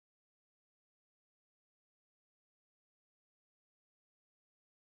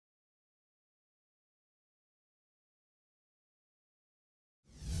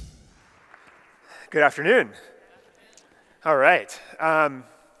Good afternoon. All right.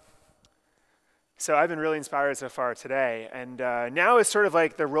 So I've been really inspired so far today, and now is sort of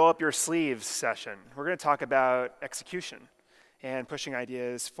like the roll up your sleeves session. We're going to talk about execution and pushing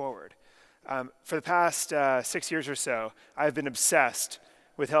ideas forward. For the past 6 years or so, I've been obsessed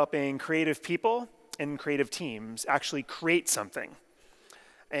with helping creative people and creative teams actually create something.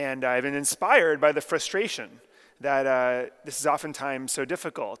 And I've been inspired by the frustration that this is oftentimes so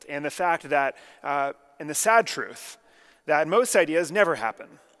difficult, and the fact that, and the sad truth, that most ideas never happen.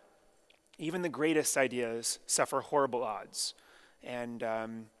 Even the greatest ideas suffer horrible odds. And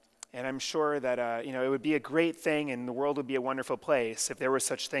I'm sure that it would be a great thing and the world would be a wonderful place if there was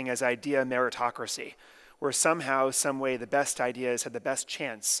such thing as idea meritocracy, where somehow, some way, the best ideas had the best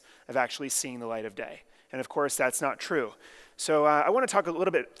chance of actually seeing the light of day. And of course, that's not true. So I want to talk a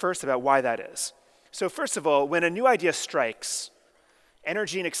little bit first about why that is. So first of all, when a new idea strikes,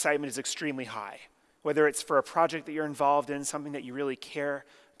 energy and excitement is extremely high. Whether it's for a project that you're involved in, something that you really care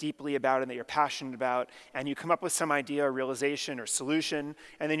deeply about and that you're passionate about, and you come up with some idea or realization or solution,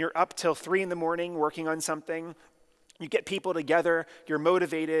 and then you're up till 3 in the morning working on something. You get people together, you're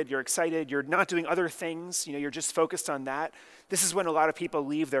motivated, you're excited, you're not doing other things, you're just focused on that. This is when a lot of people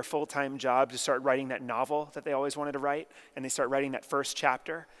leave their full-time job to start writing that novel that they always wanted to write, and they start writing that first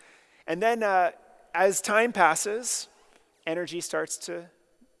chapter. And then as time passes, energy starts to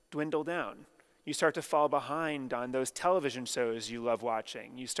dwindle down. You start to fall behind on those television shows you love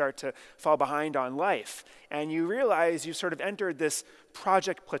watching. You start to fall behind on life. And you realize you've sort of entered this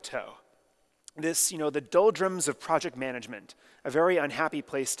project plateau. This, the doldrums of project management, a very unhappy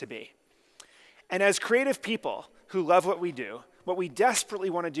place to be. And as creative people who love what we do, what we desperately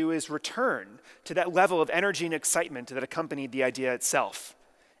want to do is return to that level of energy and excitement that accompanied the idea itself.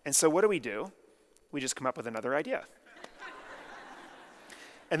 And so what do? We just come up with another idea.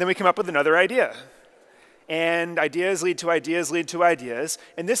 And then we come up with another idea. And ideas lead to ideas lead to ideas.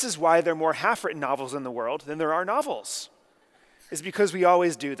 And this is why there are more half-written novels in the world than there are novels. It's because we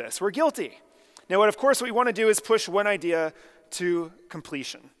always do this. We're guilty. Now, what we want to do is push one idea to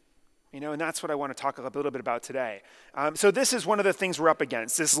completion. And that's what I want to talk a little bit about today. So this is one of the things we're up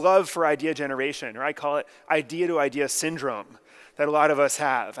against, this love for idea generation, or I call it idea-to-idea syndrome that a lot of us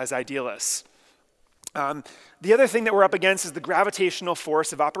have as idealists. The other thing that we're up against is the gravitational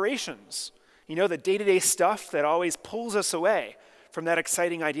force of operations. The day-to-day stuff that always pulls us away from that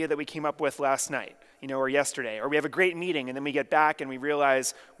exciting idea that we came up with last night, or yesterday. Or we have a great meeting and then we get back and we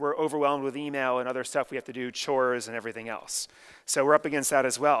realize we're overwhelmed with email and other stuff we have to do, chores and everything else. So we're up against that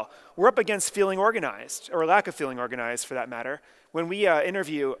as well. We're up against feeling organized, or lack of feeling organized for that matter. When we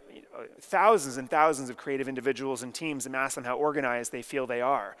interview thousands and thousands of creative individuals and teams and ask them how organized they feel they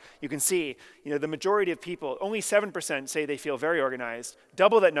are, you can see the majority of people, only 7% say they feel very organized.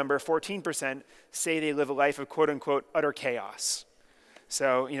 Double that number, 14%, say they live a life of quote-unquote utter chaos.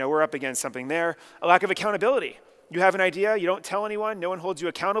 So we're up against something there. A lack of accountability. You have an idea, you don't tell anyone, no one holds you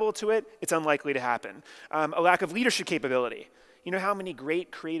accountable to it, it's unlikely to happen. A lack of leadership capability. You know how many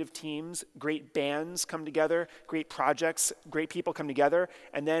great creative teams, great bands come together, great projects, great people come together,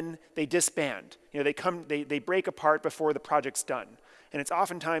 and then they disband. They break apart before the project's done. And it's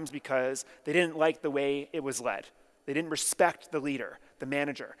oftentimes because they didn't like the way it was led. They didn't respect the leader, the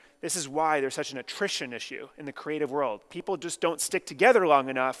manager. This is why there's such an attrition issue in the creative world. People just don't stick together long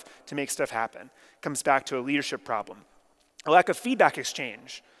enough to make stuff happen. It comes back to a leadership problem. A lack of feedback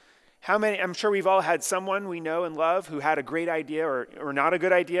exchange. I'm sure we've all had someone we know and love who had a great idea or not a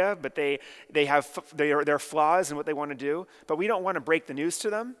good idea, but they have their flaws in what they want to do, but we don't want to break the news to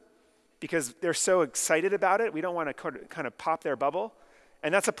them because they're so excited about it. We don't want to kind of pop their bubble.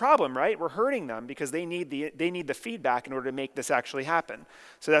 And that's a problem, right? We're hurting them because they need the feedback in order to make this actually happen.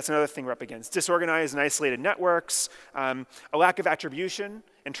 So that's another thing we're up against. Disorganized and isolated networks, a lack of attribution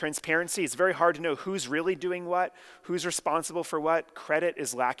and transparency. It's very hard to know who's really doing what, who's responsible for what. Credit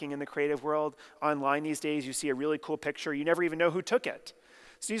is lacking in the creative world. Online these days, you see a really cool picture, you never even know who took it.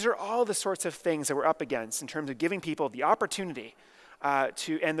 So these are all the sorts of things that we're up against in terms of giving people the opportunity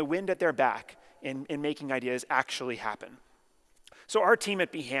and the wind at their back in making ideas actually happen. So our team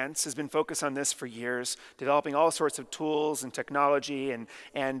at Behance has been focused on this for years, developing all sorts of tools and technology, and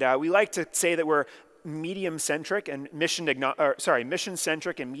we like to say that we're medium-centric and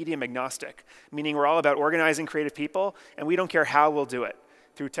mission-centric and medium agnostic, meaning we're all about organizing creative people, and we don't care how we'll do it,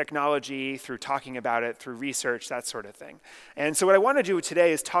 through technology, through talking about it, through research, that sort of thing. And so what I want to do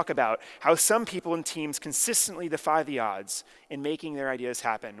today is talk about how some people and teams consistently defy the odds in making their ideas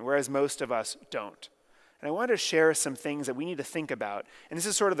happen, whereas most of us don't. And I wanted to share some things that we need to think about. And this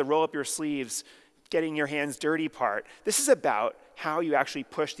is sort of the roll up your sleeves, getting your hands dirty part. This is about how you actually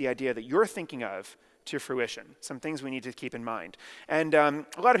push the idea that you're thinking of to fruition. Some things we need to keep in mind. And a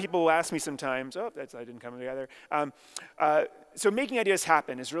lot of people will ask me sometimes, I didn't come together. So making ideas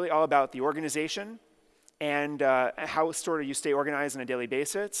happen is really all about the organization and how sort of you stay organized on a daily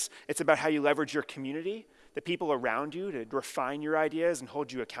basis. It's about how you leverage your community, the people around you, to refine your ideas and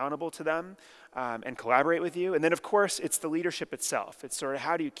hold you accountable to them and collaborate with you. And then, of course, it's the leadership itself. It's sort of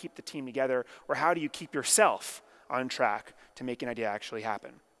how do you keep the team together, or how do you keep yourself on track to make an idea actually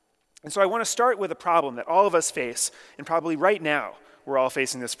happen. And so I want to start with a problem that all of us face, and probably right now we're all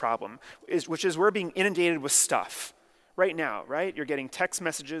facing this problem, which is we're being inundated with stuff. Right now, right? You're getting text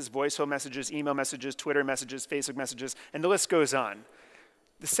messages, voicemail messages, email messages, Twitter messages, Facebook messages, and the list goes on.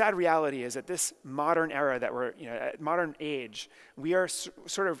 The sad reality is at this modern era that we're, at modern age, we are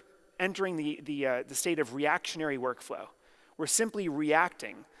sort of entering the state of reactionary workflow. We're simply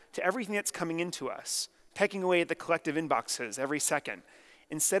reacting to everything that's coming into us, pecking away at the collective inboxes every second,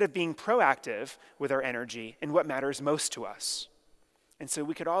 instead of being proactive with our energy in what matters most to us. And so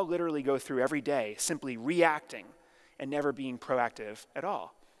we could all literally go through every day simply reacting and never being proactive at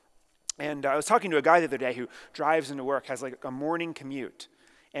all. And I was talking to a guy the other day who drives into work, has like a morning commute.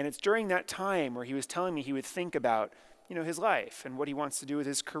 And it's during that time where he was telling me he would think about, his life and what he wants to do with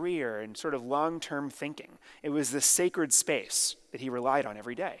his career and sort of long-term thinking. It was this sacred space that he relied on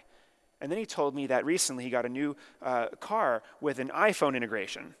every day. And then he told me that recently he got a new car with an iPhone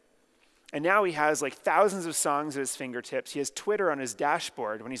integration. And now he has like thousands of songs at his fingertips. He has Twitter on his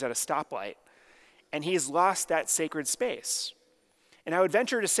dashboard when he's at a stoplight. And he's lost that sacred space. And I would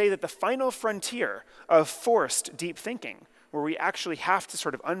venture to say that the final frontier of forced deep thinking, where we actually have to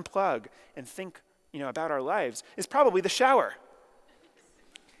sort of unplug and think, about our lives, is probably the shower.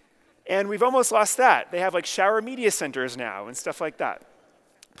 And we've almost lost that. They have like shower media centers now and stuff like that.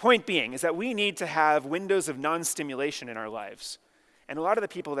 Point being is that we need to have windows of non-stimulation in our lives. And a lot of the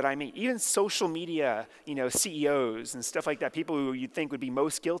people that I meet, even social media, CEOs and stuff like that, people who you'd think would be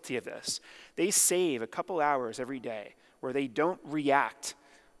most guilty of this, they save a couple hours every day where they don't react,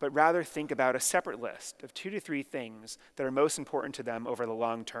 but rather think about a separate list of 2 to 3 things that are most important to them over the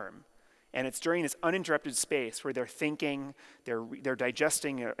long term. And it's during this uninterrupted space where they're thinking, they're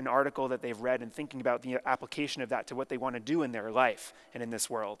digesting an article that they've read and thinking about the application of that to what they want to do in their life and in this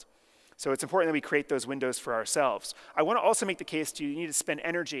world. So it's important that we create those windows for ourselves. I want to also make the case to you need to spend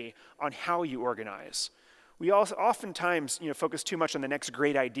energy on how you organize. We also oftentimes focus too much on the next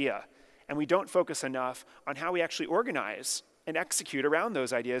great idea, and we don't focus enough on how we actually organize and execute around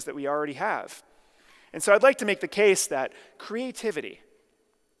those ideas that we already have. And so I'd like to make the case that creativity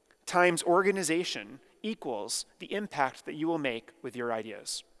times organization equals the impact that you will make with your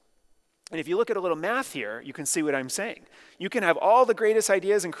ideas. And if you look at a little math here, you can see what I'm saying. You can have all the greatest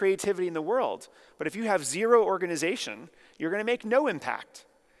ideas and creativity in the world, but if you have zero organization, you're going to make no impact.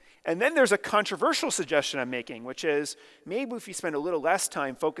 And then there's a controversial suggestion I'm making, which is maybe if you spend a little less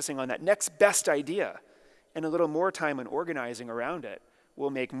time focusing on that next best idea and a little more time on organizing around it, we'll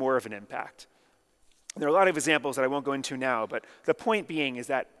make more of an impact. There are a lot of examples that I won't go into now, but the point being is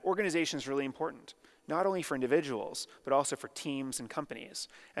that organization is really important, not only for individuals, but also for teams and companies.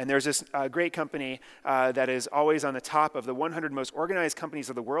 And there's this great company that is always on the top of the 100 most organized companies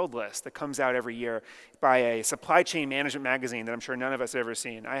of the world list that comes out every year by a supply chain management magazine that I'm sure none of us have ever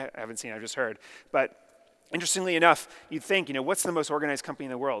seen. I haven't seen, I've just heard. But interestingly enough, you'd think, what's the most organized company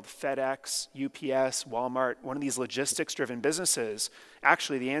in the world? FedEx, UPS, Walmart, one of these logistics-driven businesses.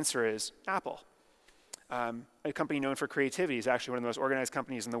 Actually, the answer is Apple. A company known for creativity is actually one of the most organized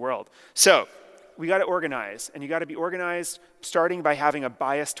companies in the world. So we got to organize, and you got to be organized starting by having a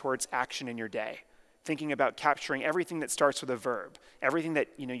bias towards action in your day, thinking about capturing everything that starts with a verb, everything that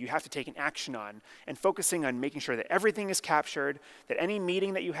you have to take an action on, and focusing on making sure that everything is captured, that any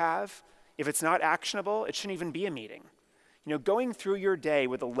meeting that you have, if it's not actionable, it shouldn't even be a meeting. Going through your day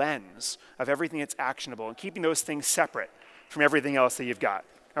with a lens of everything that's actionable and keeping those things separate from everything else that you've got.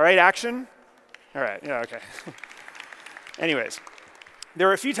 All right, action? All right, yeah, okay. Anyways, there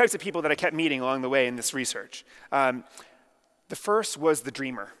are a few types of people that I kept meeting along the way in this research. The first was the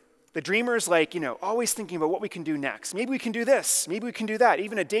dreamer. The dreamer is like, always thinking about what we can do next. Maybe we can do this, maybe we can do that.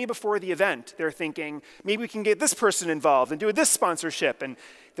 Even a day before the event, they're thinking, maybe we can get this person involved and do this sponsorship. And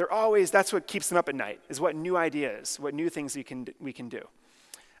that's what keeps them up at night, is what new ideas, what new things we can do.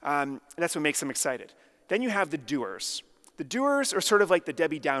 That's what makes them excited. Then you have the doers. The doers are sort of like the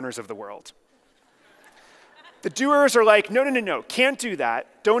Debbie Downers of the world. The doers are like, no, can't do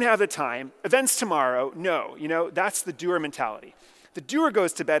that, don't have the time, events tomorrow, no. That's the doer mentality. The doer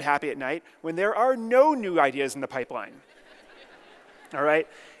goes to bed happy at night when there are no new ideas in the pipeline. All right?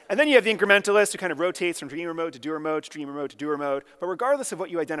 And then you have the incrementalist who kind of rotates from dreamer mode to doer mode to dreamer mode to doer mode. But regardless of what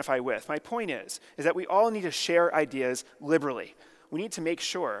you identify with, my point is that we all need to share ideas liberally. We need to make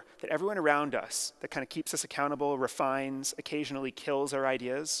sure that everyone around us that kind of keeps us accountable, refines, occasionally kills our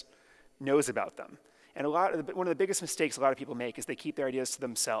ideas, knows about them. And one of the biggest mistakes a lot of people make is they keep their ideas to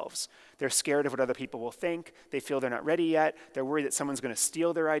themselves. They're scared of what other people will think. They feel they're not ready yet. They're worried that someone's going to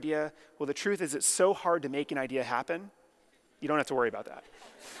steal their idea. Well, the truth is it's so hard to make an idea happen, you don't have to worry about that.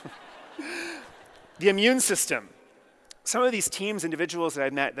 The immune system. Some of these teams, individuals that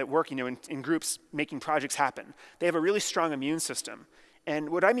I've met that work in groups making projects happen, they have a really strong immune system.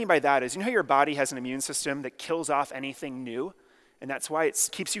 And what I mean by that is, you know how your body has an immune system that kills off anything new? And that's why it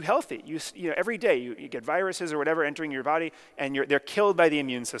keeps you healthy. Every day you get viruses or whatever entering your body, and they're killed by the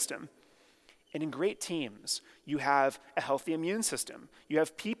immune system. And in great teams, you have a healthy immune system. You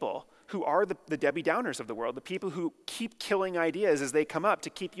have people who are the Debbie Downers of the world, the people who keep killing ideas as they come up to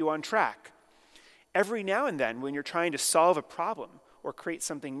keep you on track. Every now and then, when you're trying to solve a problem or create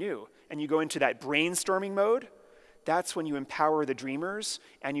something new, and you go into that brainstorming mode, that's when you empower the dreamers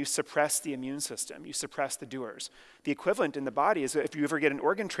and you suppress the immune system. You suppress the doers. The equivalent in the body is that if you ever get an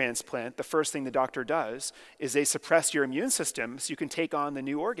organ transplant, the first thing the doctor does is they suppress your immune system so you can take on the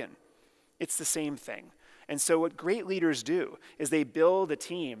new organ. It's the same thing. And so what great leaders do is they build a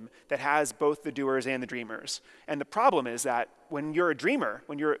team that has both the doers and the dreamers. And the problem is that when you're a dreamer,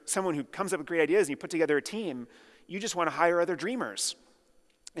 when you're someone who comes up with great ideas and you put together a team, you just want to hire other dreamers.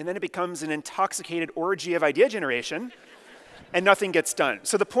 And then it becomes an intoxicated orgy of idea generation, and nothing gets done.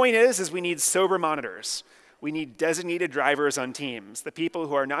 So the point is we need sober monitors. We need designated drivers on teams, the people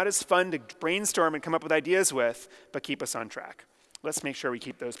who are not as fun to brainstorm and come up with ideas with, but keep us on track. Let's make sure we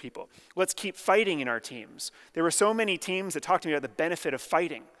keep those people. Let's keep fighting in our teams. There were so many teams that talked to me about the benefit of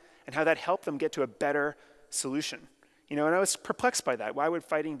fighting and how that helped them get to a better solution. And I was perplexed by that. Why would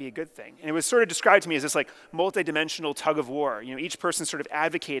fighting be a good thing? And it was sort of described to me as this multi-dimensional tug of war. Each person sort of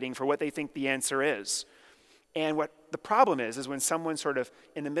advocating for what they think the answer is. And what the problem is when someone sort of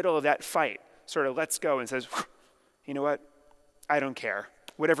in the middle of that fight sort of lets go and says, you know what? I don't care.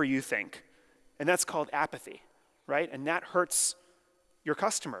 Whatever you think. And that's called apathy, right? And that hurts your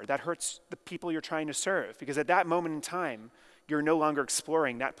customer. That hurts the people you're trying to serve. Because at that moment in time, you're no longer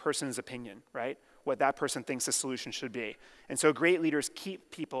exploring that person's opinion, right? What that person thinks the solution should be. And so great leaders keep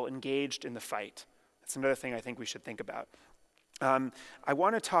people engaged in the fight. That's another thing I think we should think about. I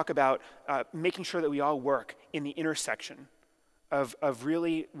want to talk about making sure that we all work in the intersection of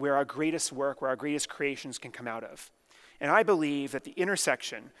really where our greatest work, where our greatest creations can come out of. And I believe that the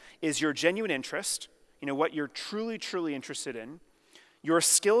intersection is your genuine interest, what you're truly, truly interested in, your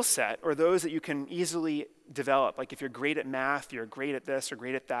skill set, or those that you can easily develop. Like if you're great at math, you're great at this or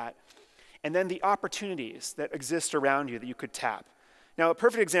great at that. And then the opportunities that exist around you that you could tap. Now, a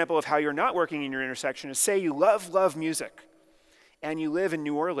perfect example of how you're not working in your intersection is, say you love music, and you live in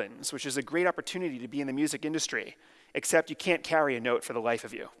New Orleans, which is a great opportunity to be in the music industry, except you can't carry a note for the life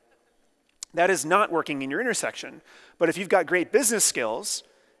of you. That is not working in your intersection. But if you've got great business skills,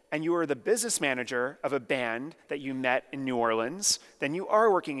 and you are the business manager of a band that you met in New Orleans, then you are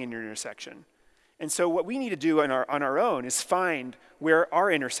working in your intersection. And so what we need to do on our own is find where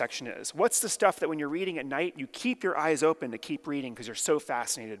our intersection is. What's the stuff that when you're reading at night, you keep your eyes open to keep reading because you're so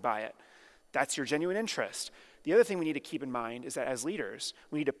fascinated by it? That's your genuine interest. The other thing we need to keep in mind is that as leaders,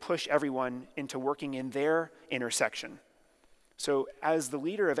 we need to push everyone into working in their intersection. So as the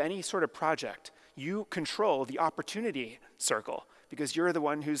leader of any sort of project, you control the opportunity circle because you're the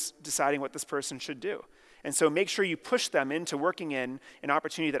one who's deciding what this person should do. And so make sure you push them into working in an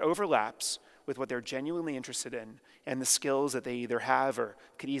opportunity that overlaps with what they're genuinely interested in and the skills that they either have or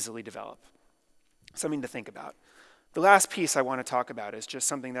could easily develop. Something to think about. The last piece I want to talk about is just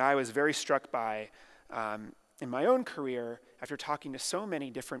something that I was very struck by in my own career after talking to so many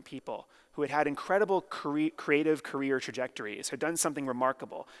different people who had incredible creative career trajectories, had done something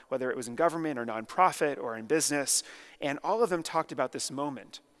remarkable, whether it was in government or nonprofit or in business, and all of them talked about this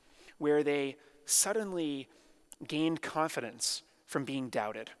moment where they suddenly gained confidence from being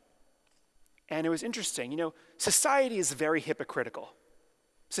doubted. And it was interesting, society is very hypocritical.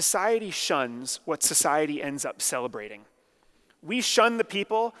 Society shuns what society ends up celebrating. We shun the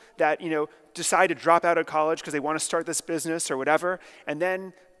people that, decide to drop out of college because they want to start this business or whatever, and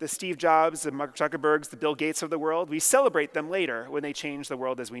then the Steve Jobs, the Mark Zuckerbergs, the Bill Gates of the world, we celebrate them later when they change the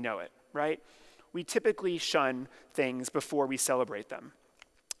world as we know it, right? We typically shun things before we celebrate them.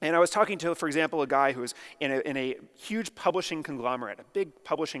 And I was talking to, for example, a guy who was in a huge publishing conglomerate, a big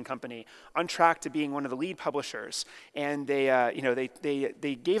publishing company, on track to being one of the lead publishers. And they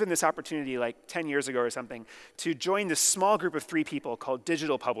gave him this opportunity like 10 years ago or something to join this small group of 3 people called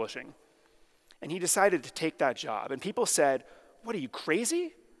digital publishing. And he decided to take that job. And people said, "What, are you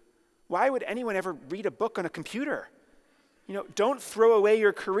crazy? Why would anyone ever read a book on a computer? Don't throw away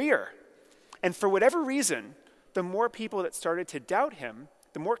your career." And for whatever reason, the more people that started to doubt him,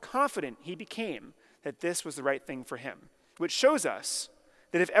 the more confident he became that this was the right thing for him, which shows us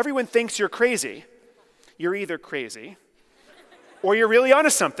that if everyone thinks you're crazy, you're either crazy or you're really onto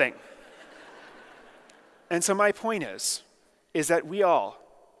something. And so my point is that we all,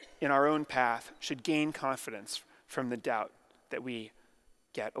 in our own path, should gain confidence from the doubt that we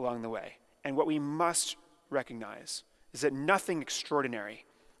get along the way. And what we must recognize is that nothing extraordinary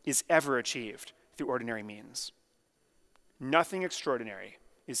is ever achieved through ordinary means. Nothing extraordinary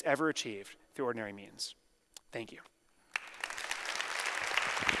is ever achieved through ordinary means. Thank you.